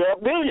even hear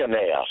are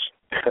billionaires.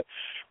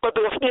 But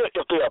they're still,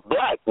 if they are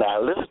black,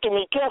 now listen to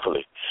me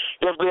carefully.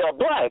 If they are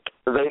black,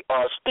 they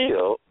are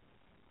still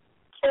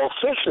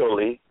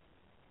officially,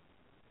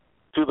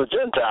 to the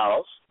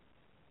Gentiles,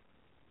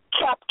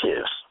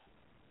 captives.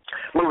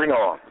 Moving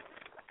on.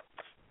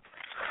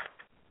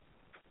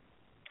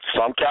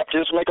 Some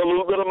captives make a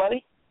little bit of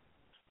money.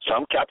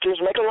 Some captives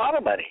make a lot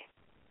of money.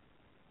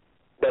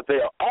 But they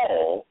are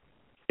all,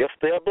 if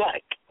they're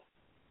black,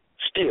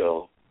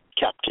 still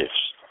captives.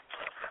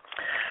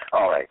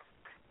 All right.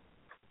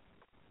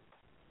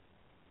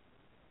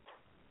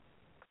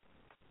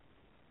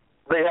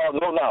 They have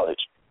no knowledge.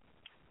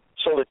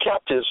 So the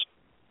captives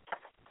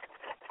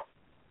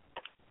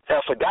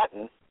have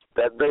forgotten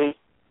that they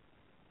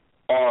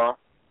are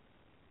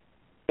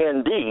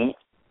indeed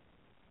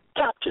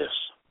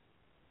captives.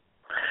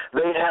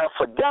 They have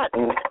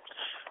forgotten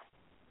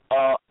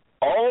all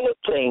the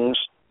things.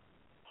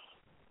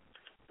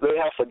 They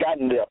have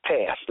forgotten their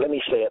past. Let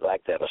me say it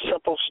like that, a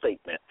simple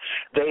statement.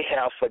 They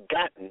have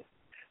forgotten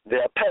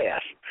their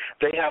past.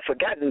 They have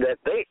forgotten that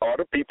they are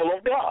the people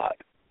of God.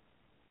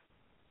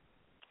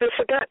 They've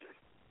forgotten.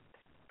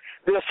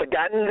 They've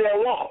forgotten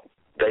their law.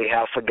 They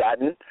have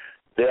forgotten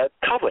their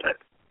covenant.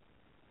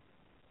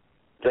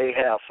 They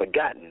have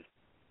forgotten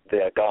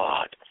their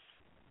God.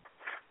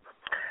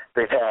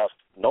 They have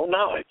no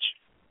knowledge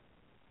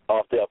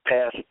of their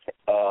past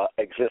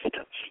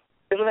existence.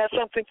 Isn't that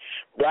something?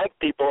 Black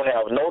people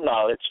have no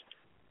knowledge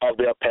of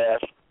their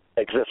past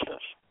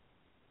existence.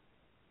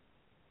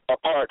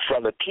 Apart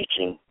from the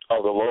teaching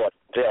of the Lord,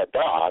 their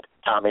God,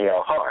 Tommy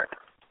L. Hart.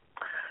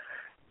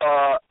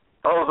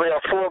 Hosea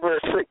 4,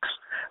 verse 6,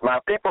 my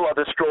people are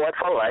destroyed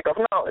for lack of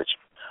knowledge.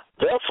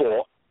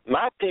 Therefore,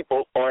 my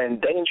people are in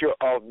danger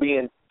of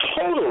being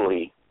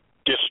totally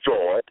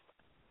destroyed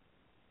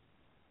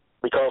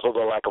because of the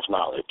lack of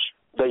knowledge.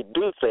 They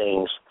do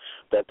things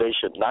that they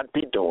should not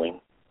be doing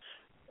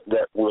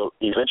that will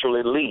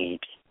eventually lead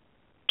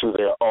to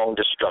their own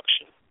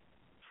destruction.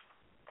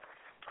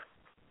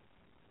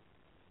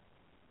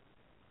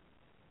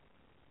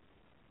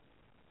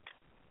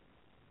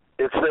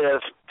 It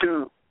says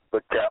to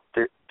the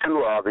captive,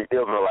 to the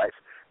Israelites,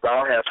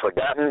 thou hast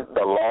forgotten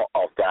the law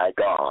of thy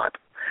God.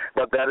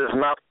 But that is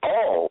not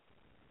all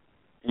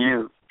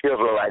you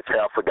Israelites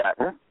have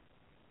forgotten.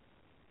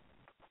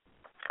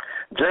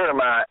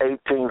 Jeremiah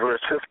 18,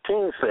 verse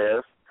 15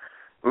 says,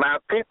 my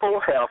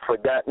people have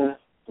forgotten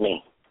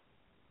me.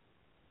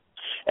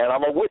 And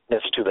I'm a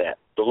witness to that.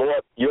 The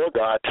Lord, your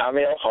God,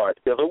 Tommy L. Hart,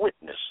 is a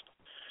witness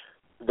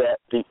that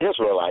the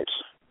Israelites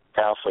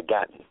have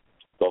forgotten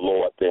the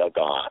Lord, their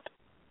God.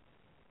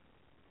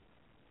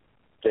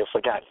 They've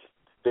forgotten.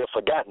 They've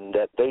forgotten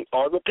that they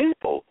are the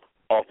people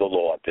of the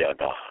Lord, their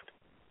God.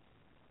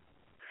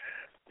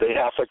 They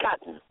have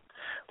forgotten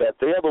that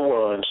they're the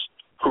ones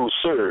who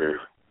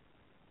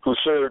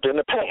served in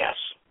the past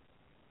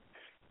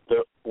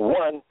the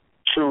one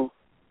true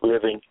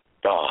living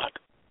God,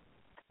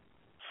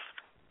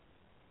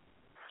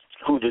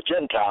 who the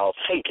Gentiles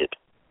hated.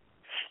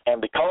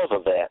 And because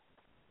of that,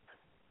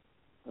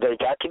 they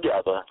got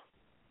together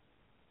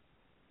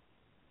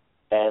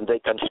and they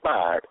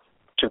conspired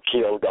to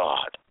kill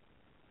God.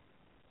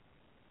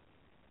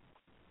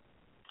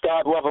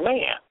 God was a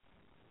man,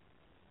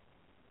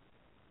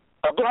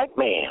 a black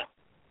man,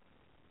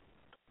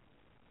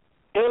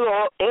 in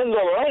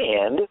the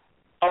land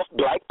of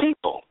black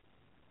people.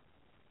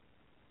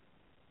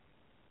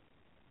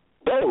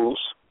 Those,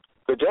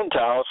 the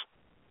Gentiles,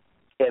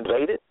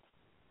 invaded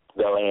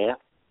their land,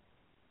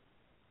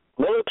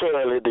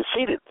 militarily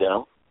defeated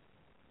them,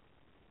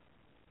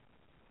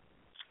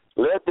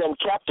 led them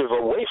captive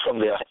away from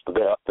their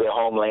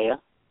homeland,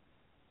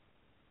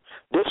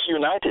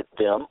 disunited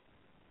them,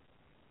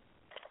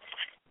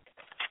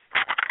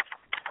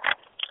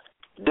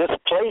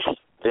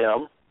 displaced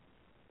them,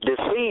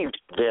 deceived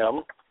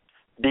them,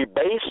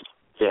 debased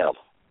them.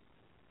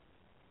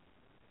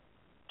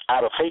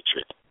 Out of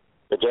hatred,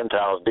 the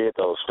Gentiles did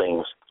those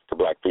things to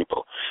black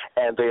people,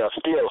 and they are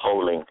still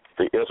holding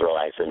the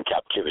Israelites in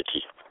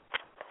captivity.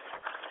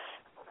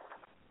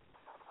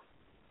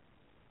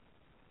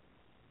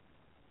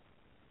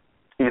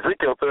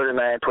 Ezekiel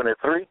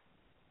 39:23,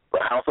 the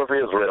house of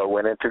Israel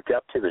went into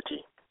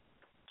captivity.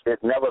 It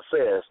never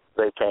says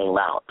they came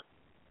out.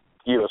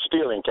 You are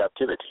still in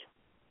captivity.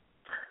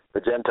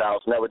 The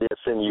Gentiles never did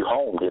send you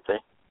home, did they?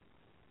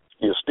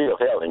 You're still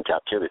held in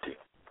captivity.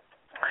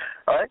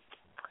 All right?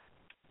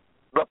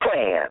 The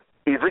plan,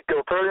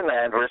 Ezekiel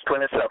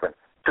 39:27,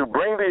 to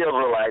bring the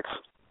Israelites,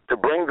 to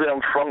bring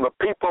them from the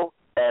people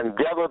and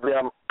gather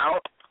them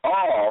out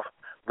of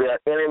their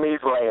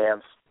enemies'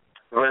 lands.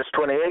 Verse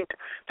 28,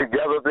 to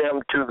gather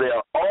them to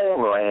their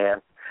own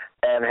land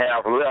and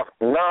have left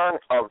none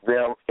of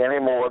them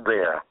anymore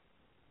there,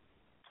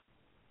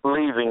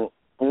 leaving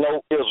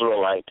no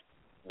Israelite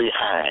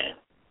behind.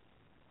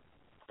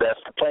 That's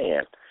the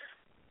plan.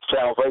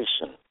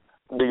 Salvation,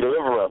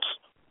 deliverance,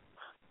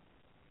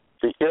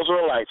 the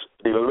Israelites'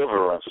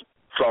 deliverance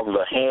from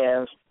the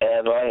hands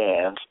and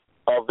lands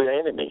of their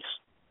enemies,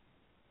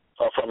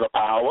 or from the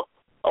power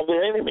of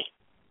their enemy,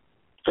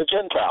 the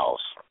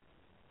Gentiles.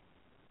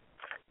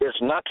 It's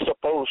not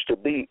supposed to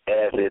be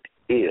as it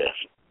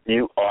is.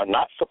 You are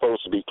not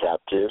supposed to be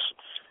captives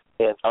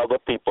in other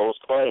people's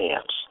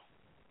lands.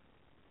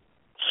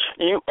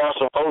 You are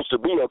supposed to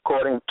be,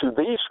 according to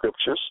these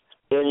scriptures,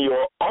 in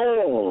your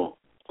own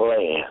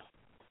land,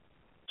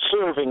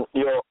 serving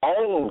your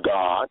own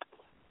God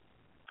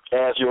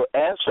as your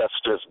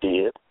ancestors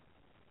did,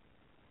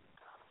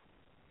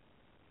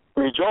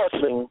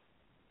 rejoicing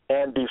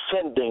and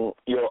defending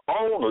your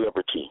own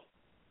liberty.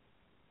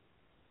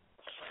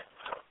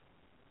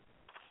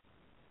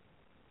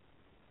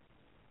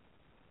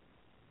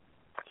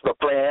 The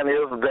plan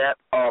is that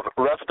of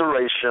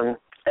restoration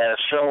as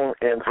shown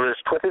in verse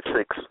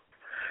 26.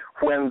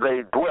 When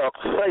they dwelt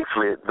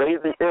safely, they,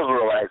 the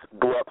Israelites,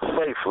 dwelt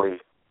safely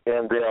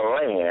in their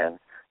land,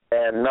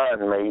 and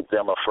none made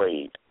them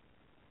afraid.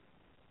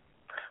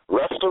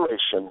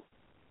 Restoration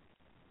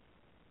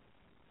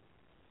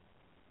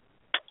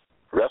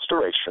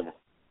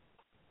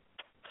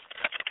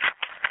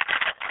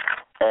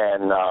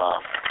and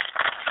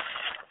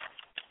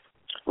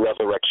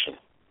resurrection.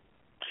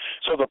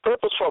 So the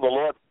purpose for the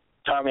Lord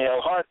Tommy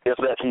L. Hart is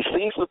that he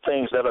sees the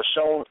things that are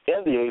shown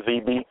in the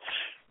AVB,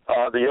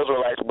 the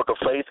Israelites' Book of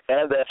Faith,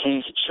 and that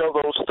he show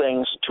those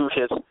things to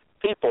his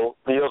people,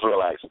 the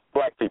Israelites,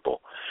 black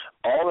people,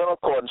 all in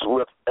accordance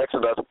with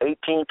Exodus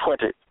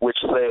 18:20, which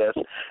says,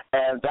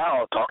 "And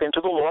thou," talking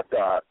to the Lord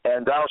God,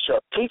 "and thou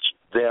shalt teach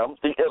them,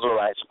 the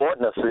Israelites,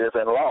 ordinances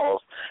and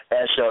laws,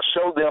 and shalt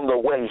show them the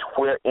way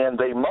wherein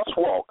they must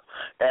walk,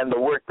 and the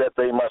work that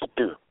they must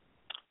do."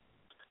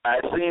 I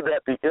see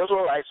that the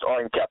Israelites are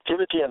in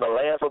captivity in the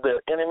lands of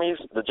their enemies,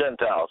 the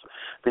Gentiles.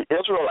 The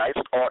Israelites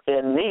are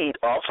in need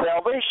of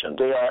salvation.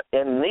 They are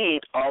in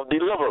need of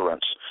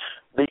deliverance.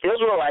 The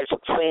Israelites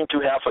seem to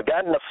have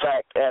forgotten the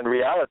fact and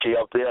reality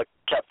of their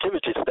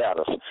captivity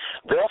status.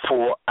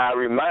 Therefore, I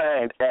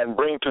remind and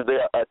bring to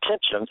their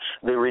attention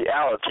the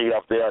reality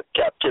of their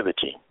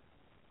captivity.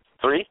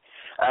 3,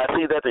 I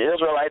see that the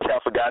Israelites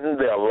have forgotten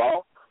their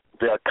law,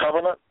 their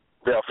covenant,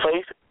 their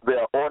faith,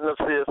 their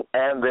ordinances,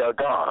 and their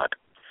God.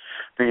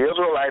 The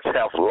Israelites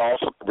have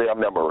lost their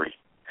memory.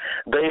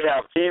 They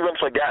have even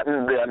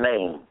forgotten their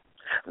name.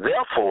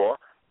 Therefore,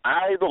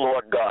 I, the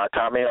Lord God,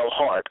 Tommy L.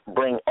 Hart,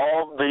 bring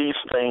all these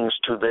things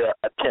to their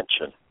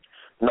attention.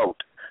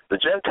 Note, the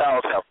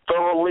Gentiles have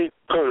thoroughly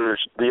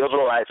purged the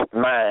Israelites'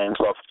 minds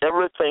of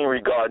everything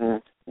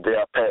regarding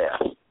their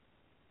past.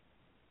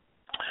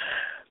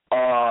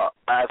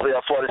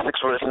 Isaiah 46,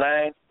 verse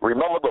 9,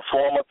 remember the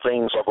former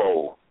things of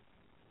old.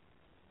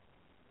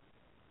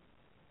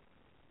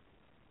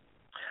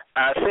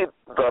 I see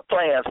the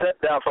plan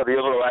sent down for the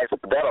Israelites,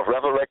 that of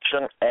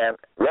resurrection and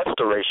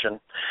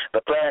restoration.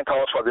 The plan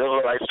calls for the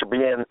Israelites to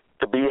be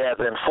as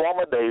in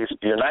former days,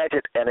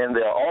 united and in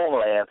their own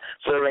land,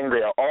 serving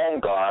their own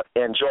God,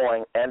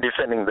 enjoying and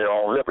defending their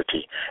own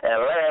liberty.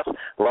 And last,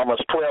 Romans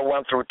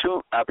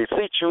 12:1-2, I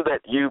beseech you that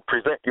you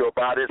present your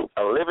bodies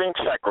a living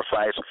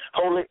sacrifice,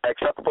 wholly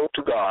acceptable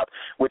to God,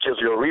 which is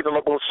your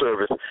reasonable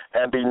service,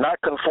 and be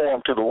not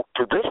conformed to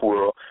this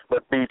world,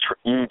 but be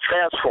ye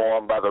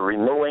transformed by the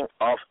renewing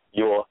of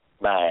your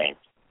mind.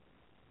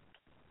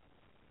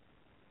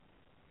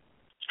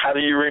 How do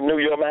you renew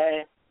your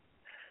mind?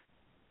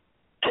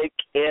 Take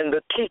in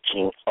the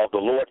teaching of the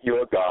Lord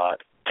your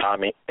God,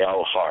 Tommy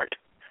L. Hart.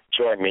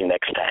 Join me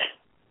next time.